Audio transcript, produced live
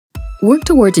Work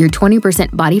towards your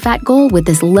 20% body fat goal with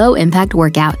this low-impact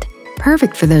workout.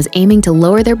 Perfect for those aiming to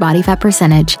lower their body fat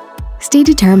percentage. Stay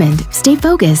determined, stay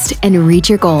focused, and reach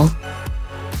your goal.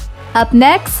 Up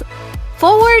next,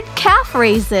 forward calf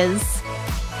raises.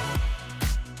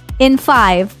 In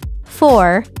 5,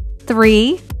 4,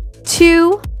 3,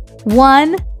 2,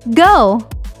 1, go!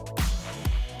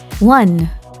 1,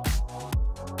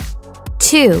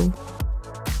 2,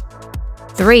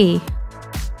 3,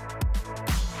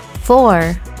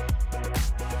 4,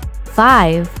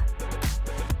 5,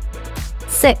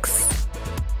 6,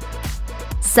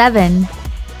 7,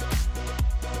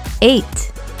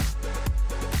 8,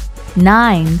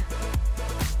 9,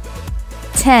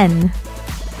 10,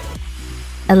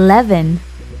 11,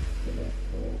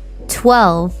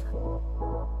 12,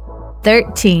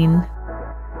 13,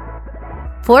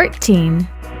 14.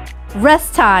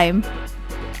 Rest time.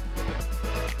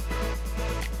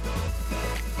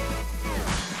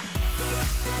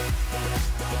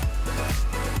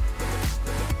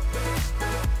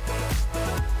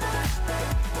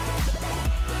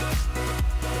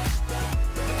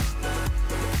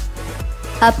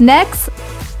 Up next,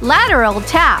 lateral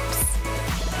taps.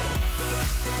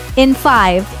 In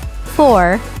 5,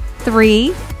 4,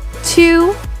 3,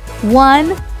 2,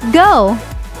 1, go!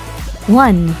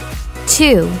 1,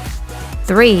 2,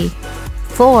 3,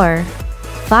 4,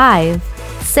 5,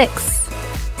 6,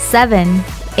 7,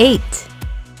 8,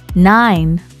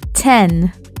 9,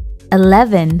 10,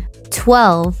 11,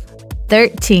 12,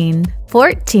 13,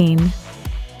 14.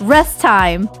 Rest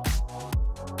time.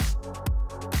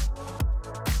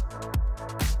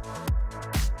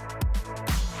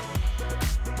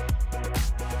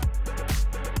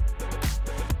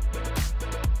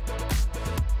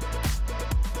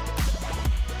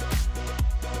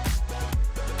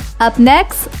 Up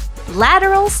next,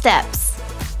 lateral steps.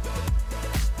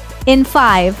 In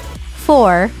 5,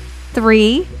 4,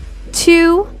 3,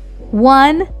 2,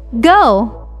 1, go!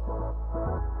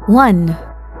 1,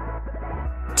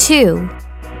 2,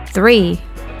 3,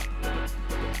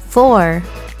 4,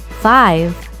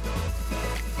 5,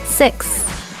 6,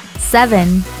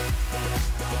 7,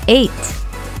 8,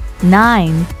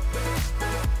 9,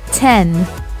 10,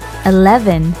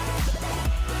 11,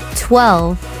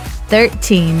 12,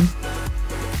 13,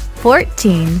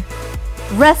 14.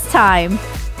 Rest time.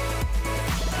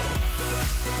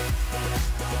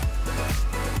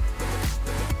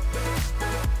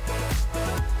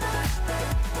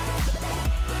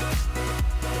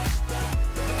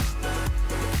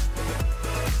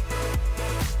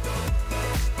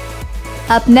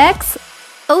 Up next,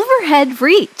 overhead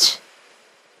reach.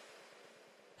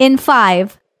 In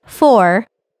 5, 4,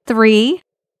 3,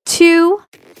 2,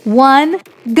 1,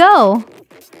 go!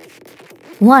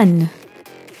 1,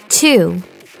 2,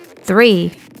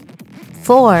 3,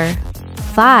 4,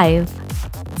 5,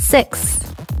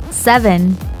 6,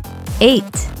 7,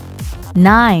 8,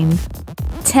 9,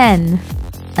 10,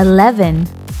 11,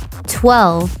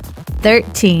 12,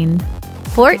 13,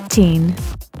 14.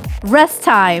 Rest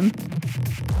time.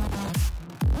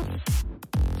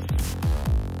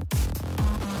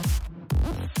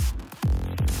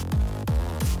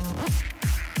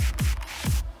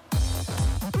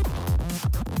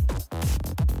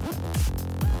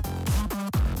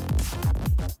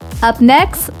 Up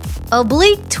next,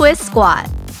 oblique twist squat.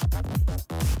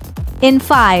 In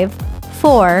 5,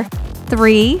 4,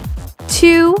 3,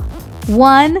 2,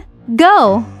 1,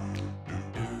 go!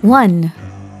 1,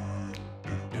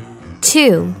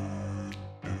 2,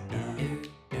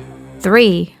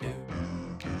 3,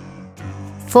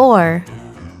 4,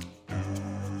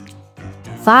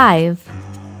 5,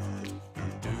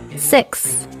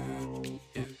 6,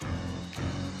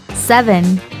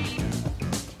 7,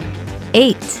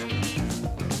 8,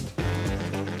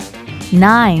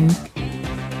 9,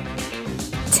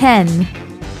 10,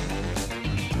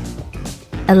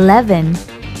 11,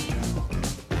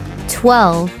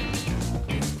 12,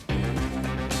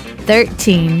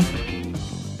 13,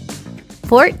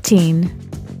 14.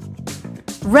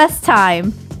 Rest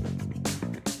time.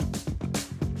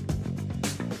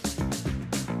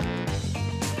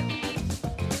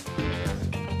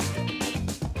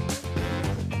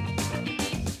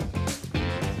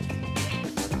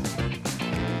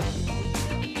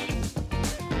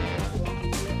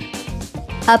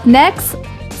 Up next,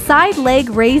 side leg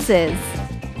raises.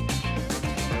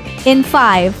 In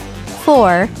 5,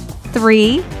 4,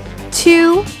 3,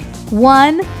 2,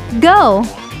 1, go!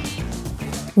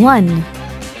 1,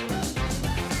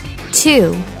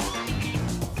 2,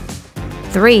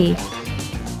 3,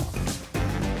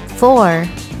 4,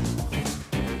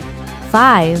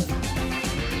 5,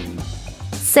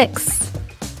 6,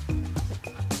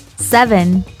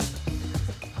 7,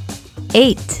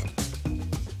 8,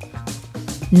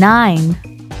 9,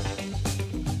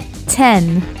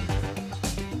 10,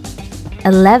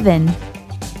 11,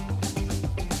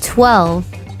 12,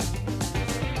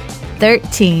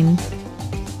 13,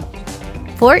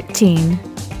 14.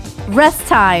 Rest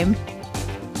time.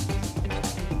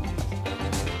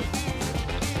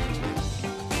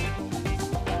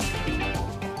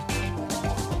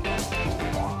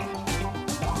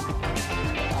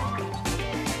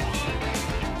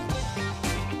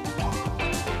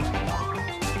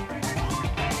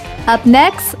 Up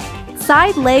next,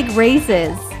 side leg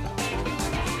raises.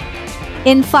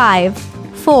 In 5,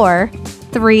 4,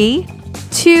 3,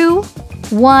 2,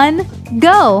 1,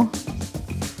 go!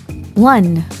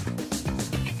 1,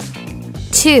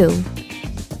 2,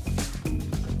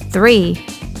 3,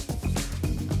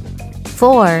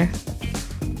 4,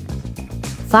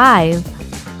 5,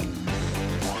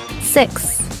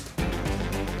 6,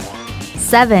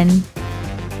 7,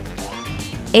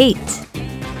 8,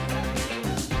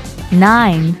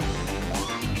 9,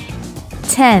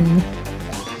 10,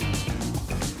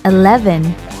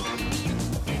 11,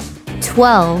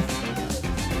 12,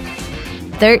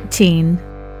 13,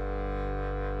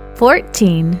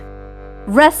 14.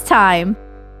 Rest time.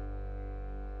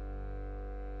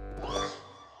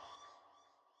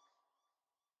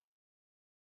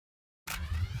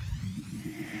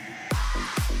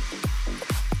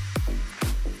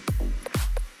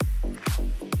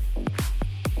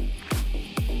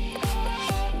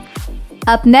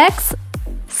 Up next,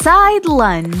 side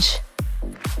lunge.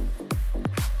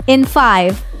 In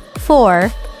 5,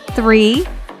 4, 3,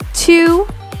 2,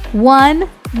 1,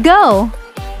 go!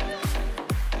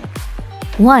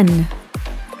 1,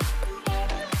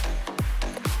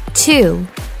 2,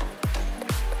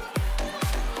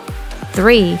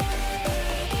 3,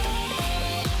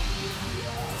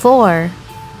 4,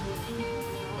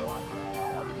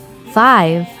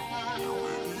 5,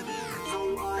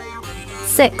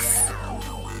 6,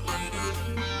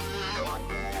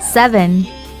 7,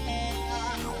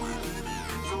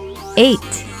 8,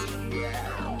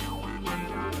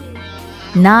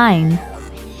 9,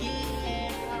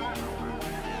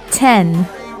 10,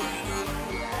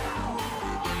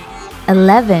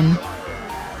 11,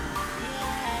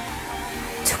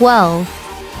 12,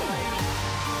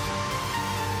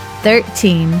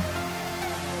 13,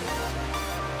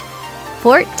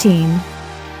 14.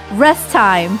 Rest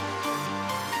time.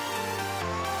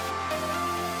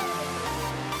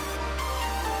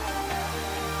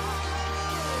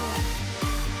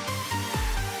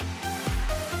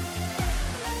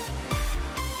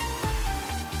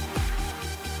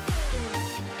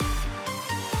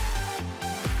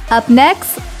 Up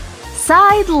next,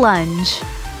 side lunge.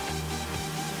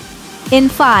 In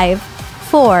 5,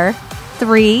 4,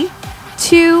 3,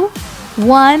 2,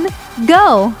 1,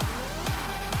 go!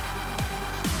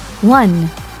 1,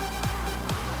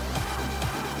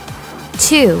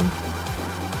 2,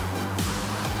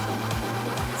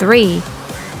 3,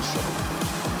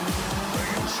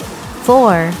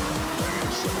 4,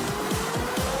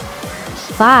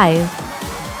 5,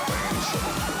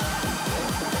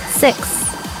 6,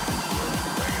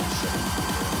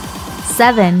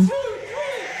 7,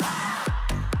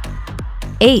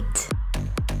 8,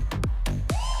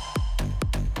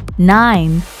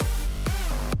 9,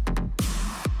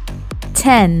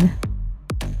 10,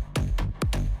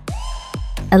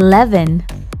 11,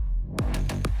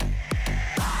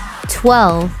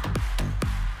 12,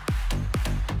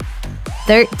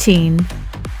 13,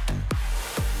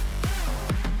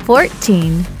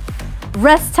 14.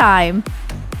 Rest time.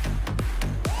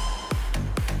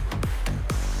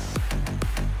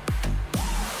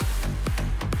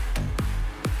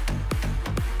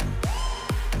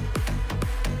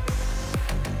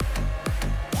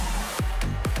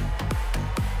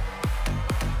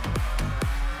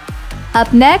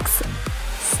 Up next,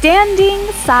 standing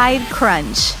side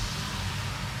crunch.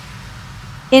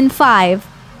 In 5,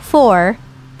 4,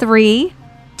 3,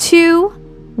 2,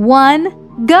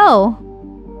 1, go!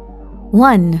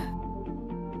 1,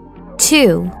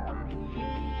 2,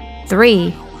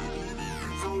 3,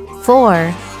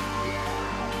 4,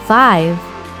 5,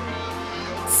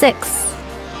 6,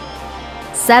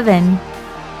 7,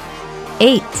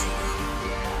 8,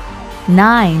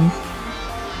 9,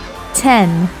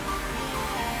 10,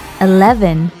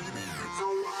 11,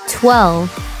 12,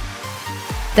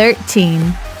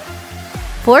 13,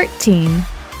 14.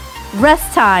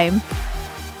 Rest time.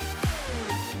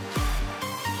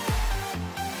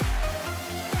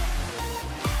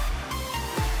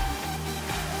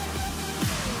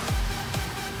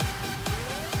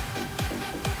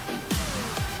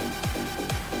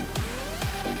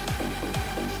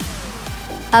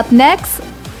 Up next,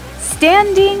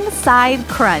 standing side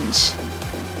crunch.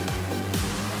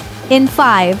 In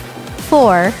 5,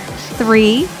 4,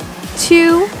 3,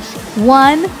 2,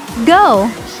 1, go!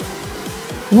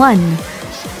 1,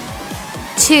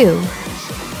 2,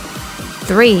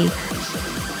 3,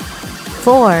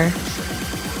 4,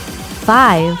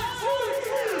 5,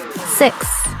 6,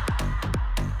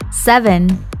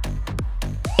 7,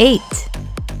 8,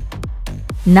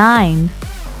 9,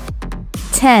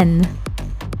 10,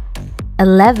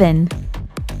 11,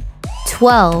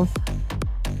 12,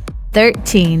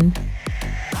 13,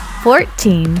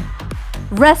 14.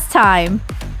 Rest time.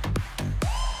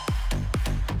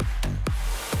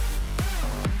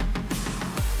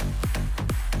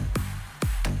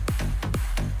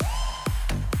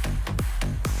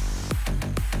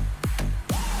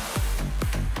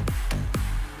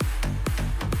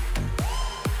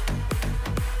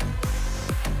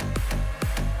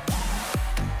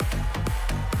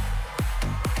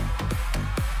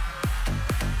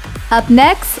 Up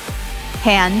next,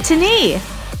 hand to knee.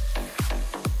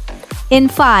 In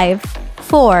 5,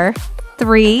 4,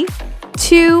 3,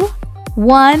 2,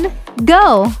 1,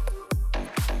 go!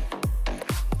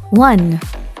 1,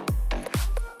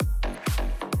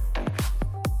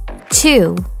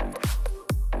 2,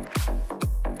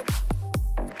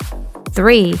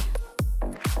 3,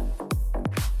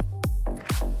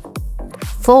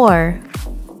 4,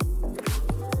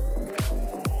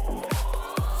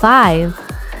 5,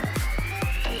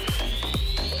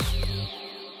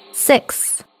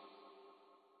 6,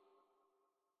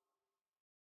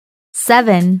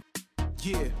 7,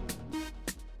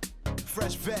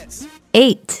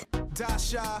 8,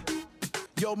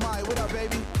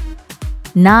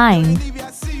 9,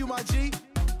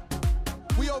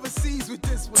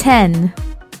 10,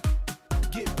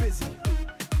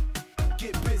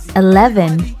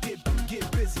 11,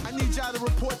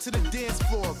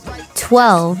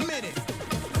 12,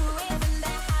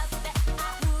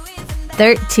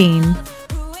 13,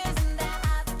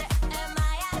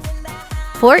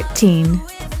 14,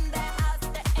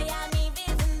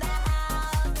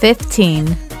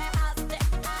 15,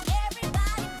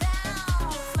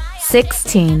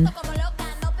 16.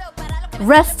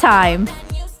 Rest time.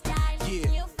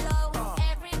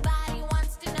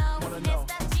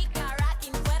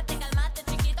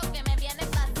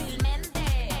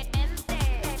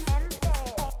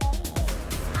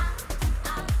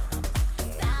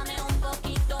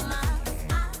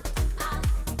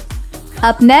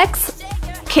 Up next,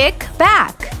 kick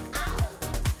back.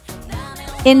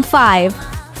 In 5,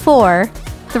 4,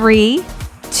 3,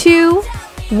 2,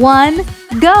 1,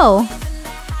 go!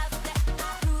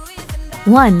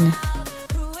 1,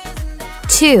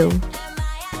 2,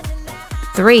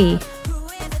 3,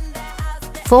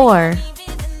 4,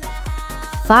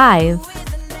 5,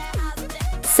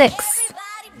 6,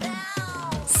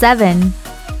 7,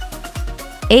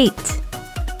 8,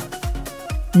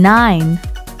 9,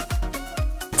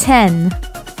 10,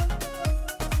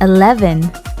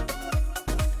 11,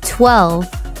 12,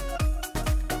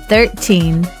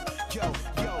 13,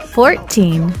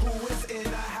 14,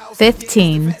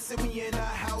 15,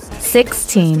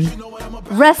 16.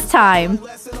 Rest time.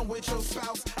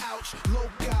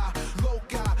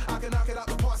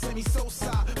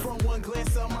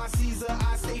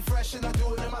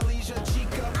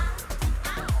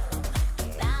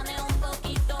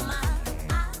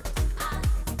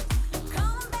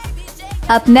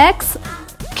 Up next,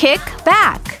 kick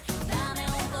back.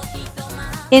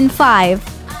 In 5,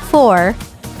 4,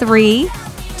 3,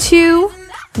 2,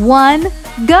 1,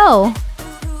 go!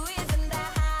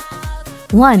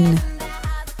 1,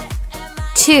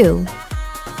 2,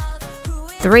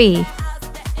 3,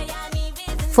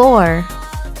 4,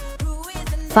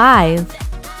 5,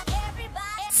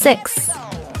 6,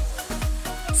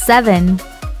 7,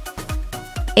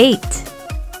 8,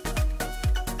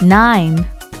 9,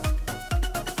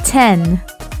 10,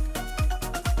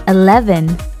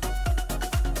 11,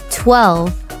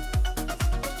 12,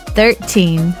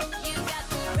 13,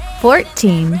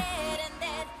 14,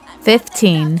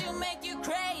 15,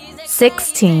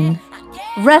 16.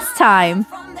 Rest time.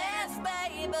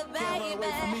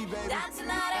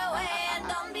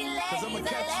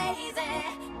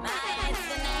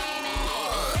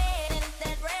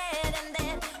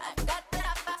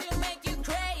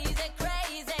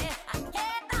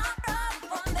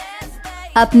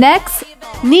 Up next,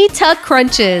 knee tuck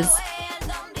crunches.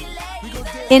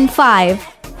 In 5,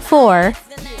 4,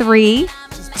 3,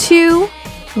 2,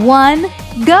 1,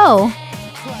 go!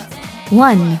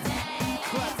 1,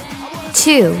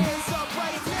 2,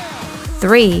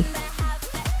 3,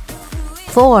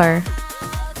 4,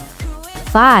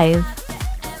 5,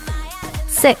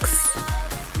 6,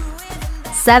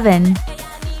 7,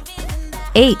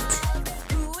 8,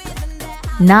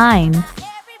 9,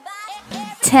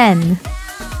 10,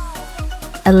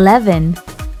 11,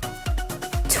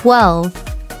 12,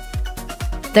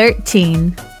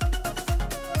 13,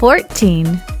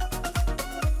 14,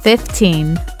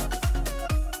 15,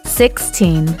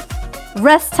 16.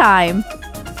 Rest time.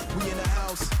 We in the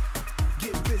house,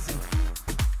 get busy,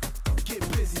 get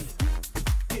busy,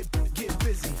 get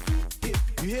busy.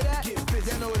 You hear that? Get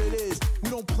busy. I know what it is. We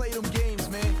don't play them games,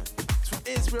 man. It's from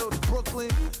Israel to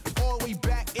Brooklyn, all the way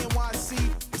back NYC.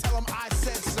 Tell them I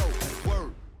said so.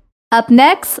 Word. Up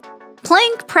next,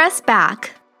 plank press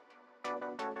back.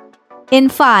 In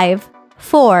 5,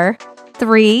 4,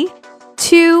 3,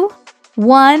 2,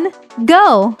 1,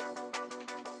 go.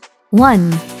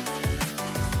 1,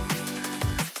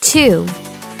 2,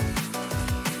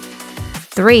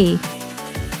 3,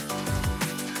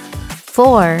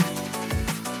 4,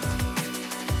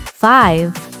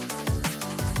 5,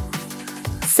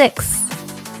 6,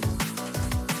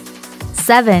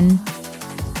 7,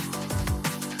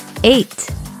 8,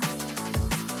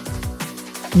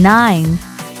 9,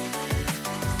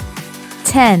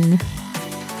 10,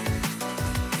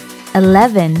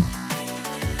 11,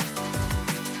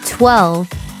 12,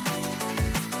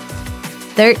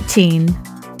 13,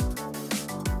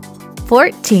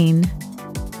 14,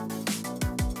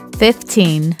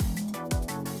 15,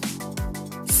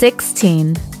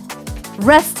 16.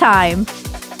 Rest time.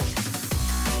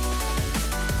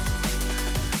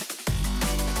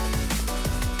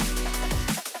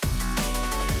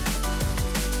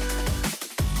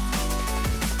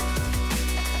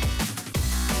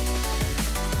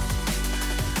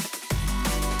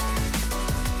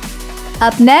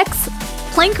 Up next,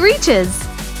 plank reaches.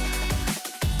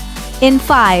 In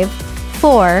 5,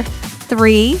 4,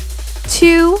 3,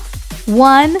 2,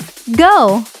 1,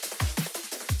 go.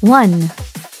 1,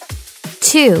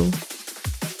 2,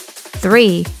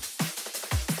 3,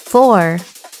 4,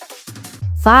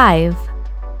 5,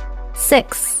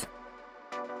 6,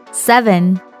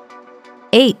 7,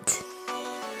 8,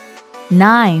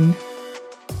 9,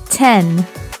 10,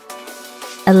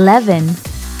 11,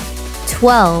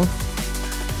 12,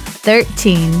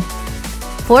 13,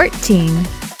 14.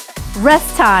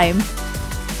 Rest time.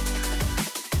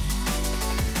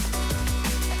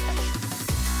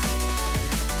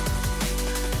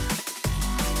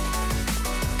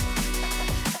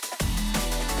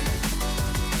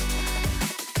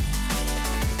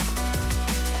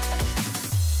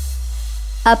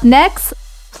 Up next,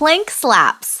 plank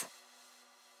slaps.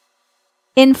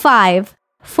 In 5,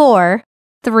 4,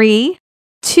 3,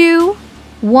 2,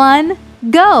 1,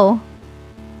 go.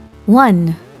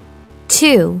 1,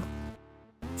 2,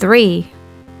 3,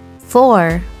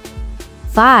 4,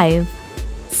 5,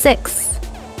 6,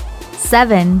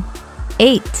 7,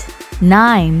 8,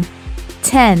 9,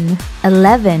 10,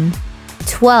 11,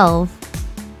 12,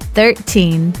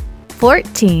 13,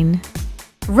 14.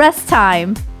 Rest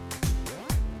time.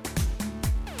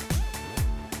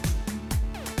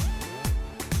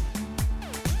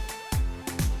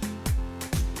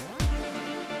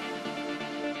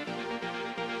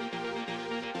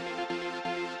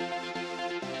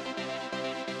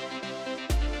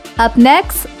 Up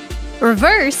next,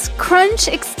 reverse crunch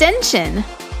extension.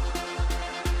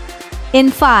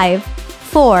 In 5,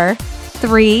 4,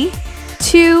 3,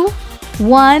 2,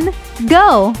 1,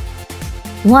 go.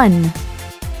 1,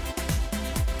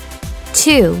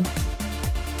 2,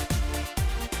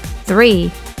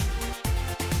 3,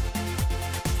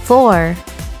 4,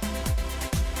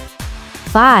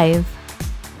 5,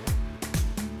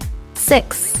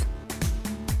 6,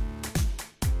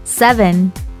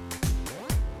 7,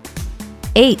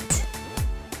 8,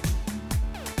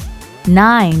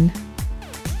 9,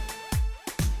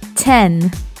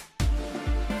 10,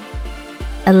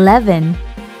 11,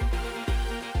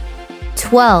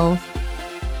 12,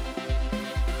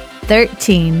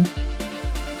 13,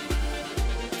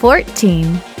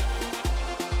 14.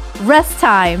 Rest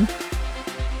time.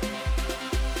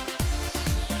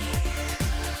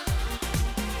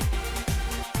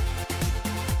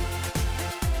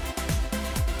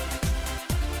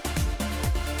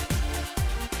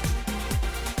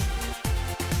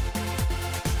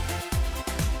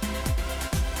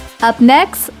 Up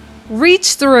next,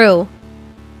 reach through.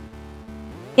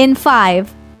 In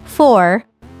 5, 4,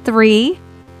 3,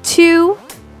 2,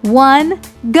 1,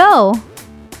 go.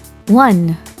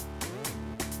 1,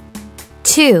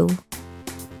 2,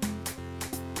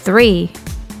 3,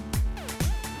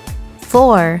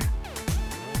 4,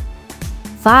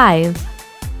 5,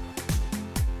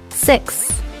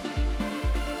 6,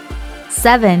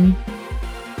 7,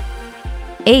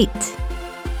 8,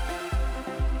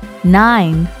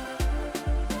 9,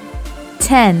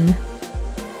 10,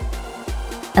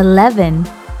 11,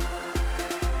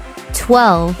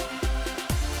 12,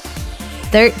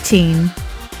 13,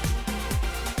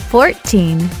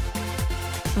 14.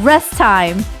 Rest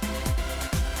time.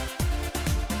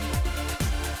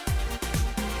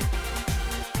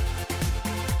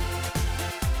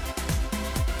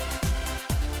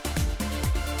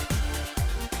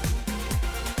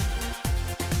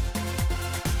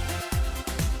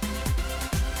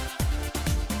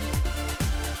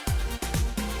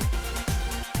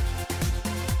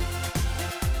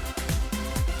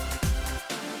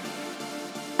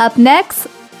 Up next,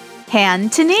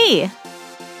 hand to knee.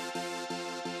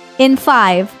 In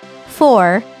 5,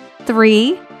 4,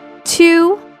 3,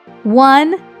 2,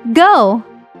 1, go.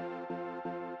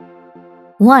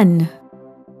 1,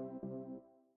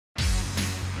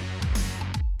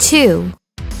 2,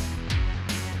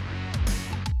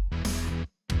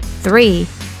 3,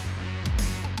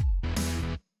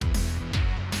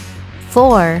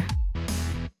 4,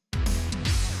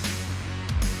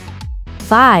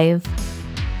 5,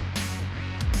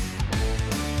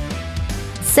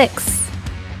 6,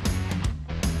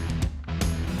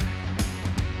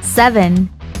 7,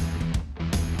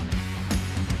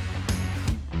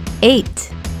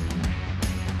 8,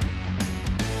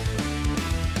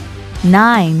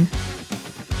 9,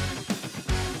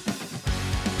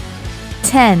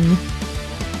 10,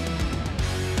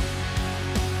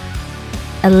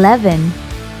 11,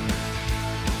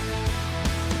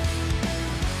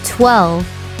 12,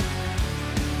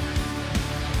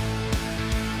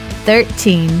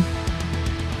 13,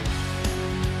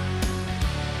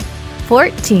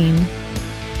 14.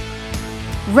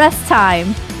 Rest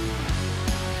time.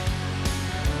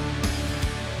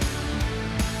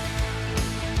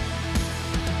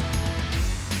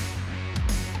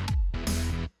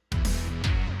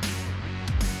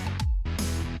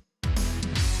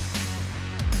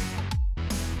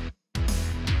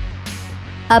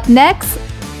 Up next,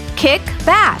 kick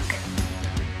back.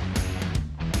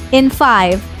 In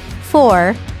 5,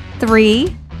 4,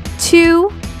 3, 2,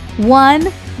 1,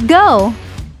 go.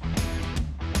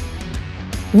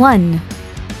 1,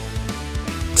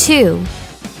 2,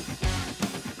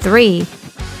 3,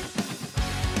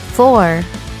 4,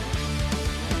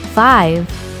 5,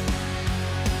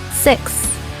 6,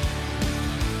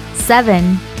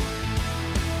 7,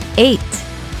 8,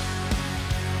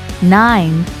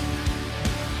 9,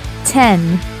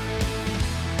 10,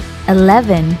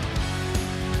 11,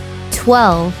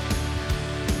 12,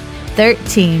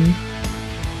 13,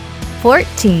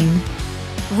 14.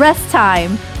 Rest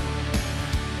time.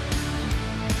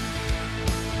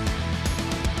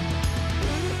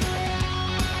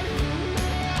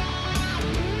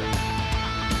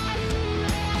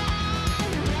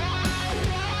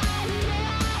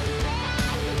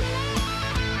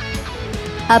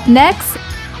 Up next,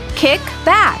 kick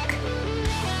back.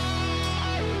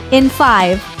 In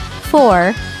 5,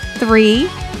 4, 3,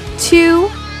 2,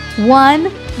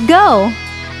 1, go.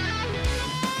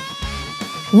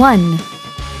 1,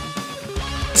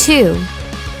 2,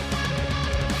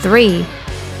 3,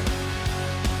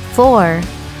 4,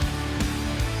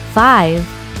 5,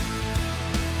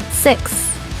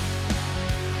 6,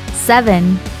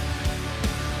 7,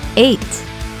 8,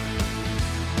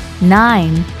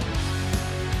 9,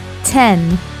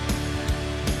 10,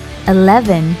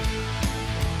 11,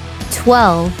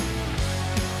 12,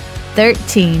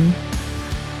 13,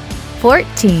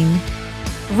 14.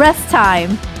 Rest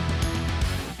time.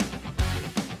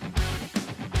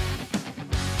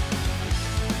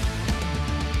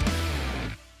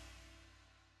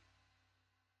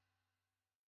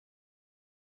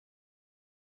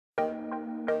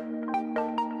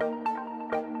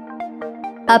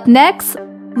 Up next,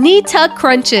 knee tuck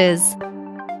crunches.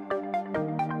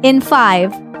 In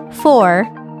 5,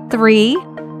 4, 3,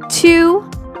 2,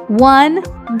 1,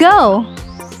 go.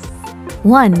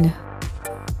 1,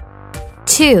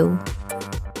 2,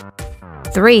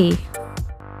 3,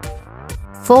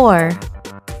 4,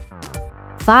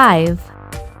 5,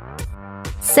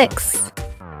 6,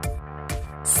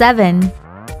 7,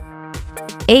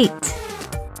 8,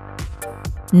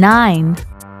 9,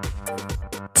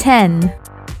 10,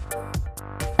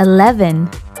 11,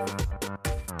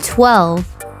 12,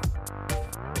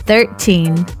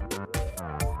 13,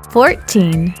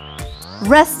 14.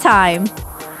 Rest time.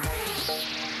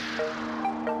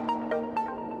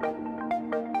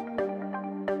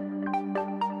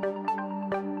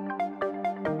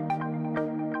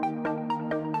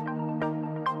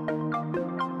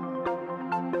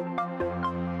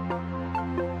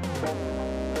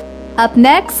 Up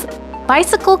next,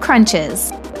 bicycle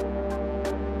crunches.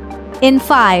 In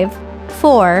 5,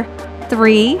 4,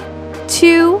 3,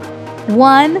 2,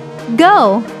 1,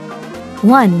 go!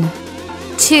 1,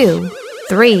 2,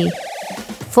 3,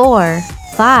 4,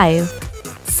 5,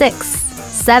 6,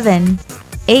 7,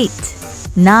 8,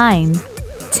 9,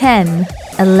 10,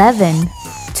 11,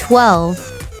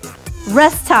 12.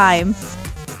 Rest time.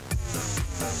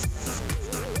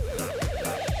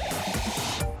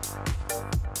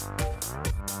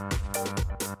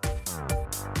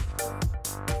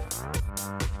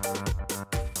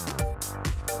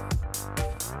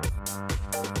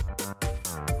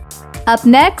 Up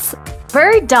next,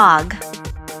 bird dog.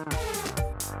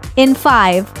 In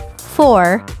 5,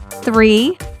 4,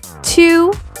 3,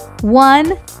 2,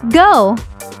 1, go!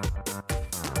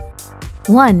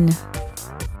 1,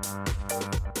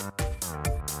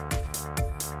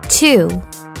 2,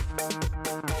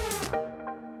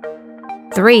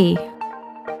 3,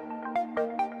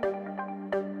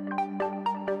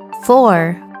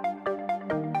 4,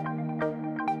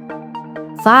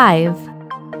 5,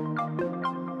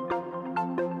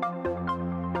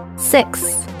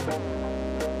 6,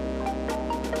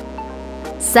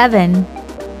 7,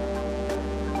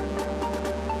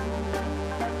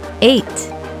 8,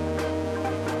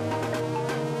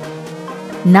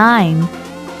 9,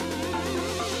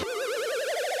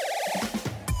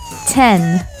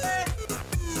 10,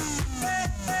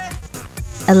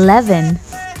 11,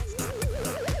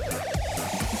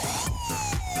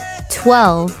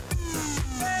 12.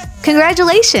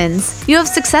 Congratulations! You have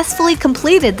successfully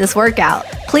completed this workout.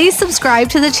 Please subscribe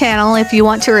to the channel if you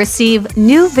want to receive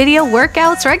new video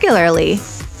workouts regularly.